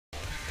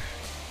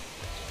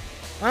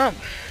Well,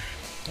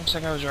 looks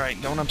like I was right.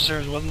 Going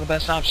upstairs wasn't the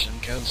best option,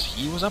 because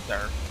he was up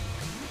there.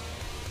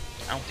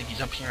 I don't think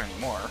he's up here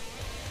anymore.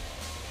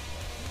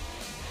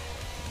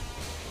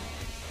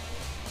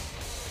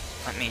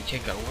 Let me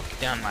take a look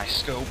down my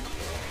scope.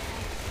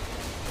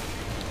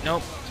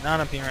 Nope, he's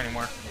not up here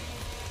anymore.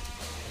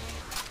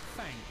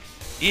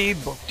 He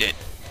booked it.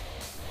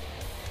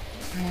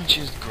 Which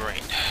is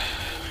great.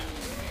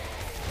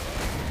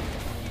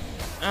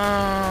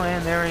 Oh,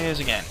 and there he is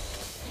again.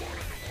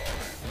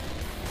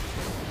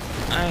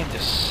 I had to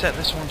set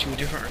this one to a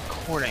different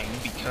recording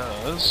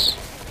because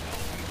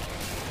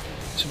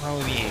this will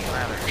probably be a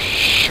rather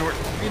short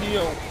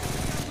video.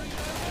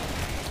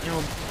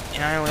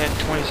 And I only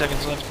had 20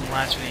 seconds left in the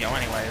last video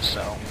anyway,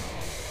 so.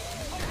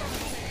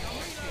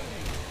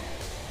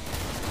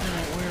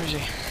 Alright, where is he?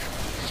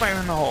 Fire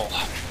in the hole.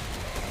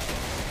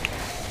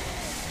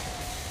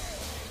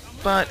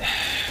 But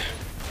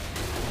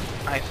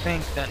I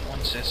think that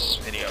once this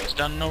video is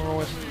done and over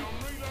with,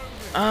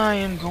 I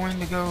am going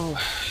to go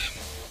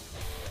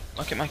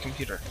look at my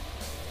computer,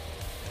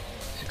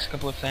 fix a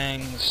couple of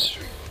things,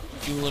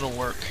 do a little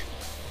work,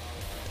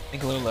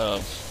 make a little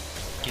love,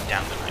 get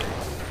down tonight.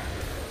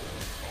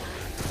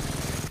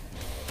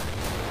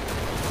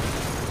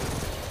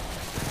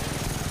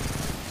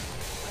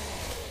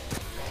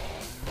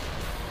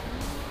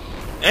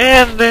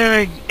 And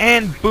there,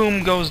 and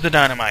boom goes the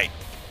dynamite.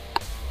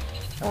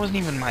 That wasn't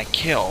even my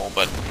kill,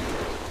 but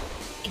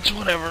it's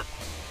whatever.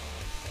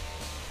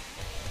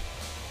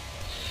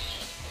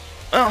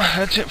 Well,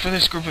 that's it for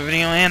this group of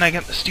video, and I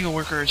got the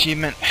Steelworker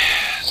achievement.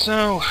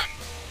 So,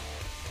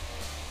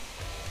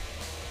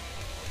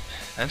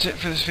 that's it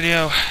for this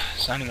video.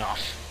 Signing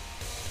off.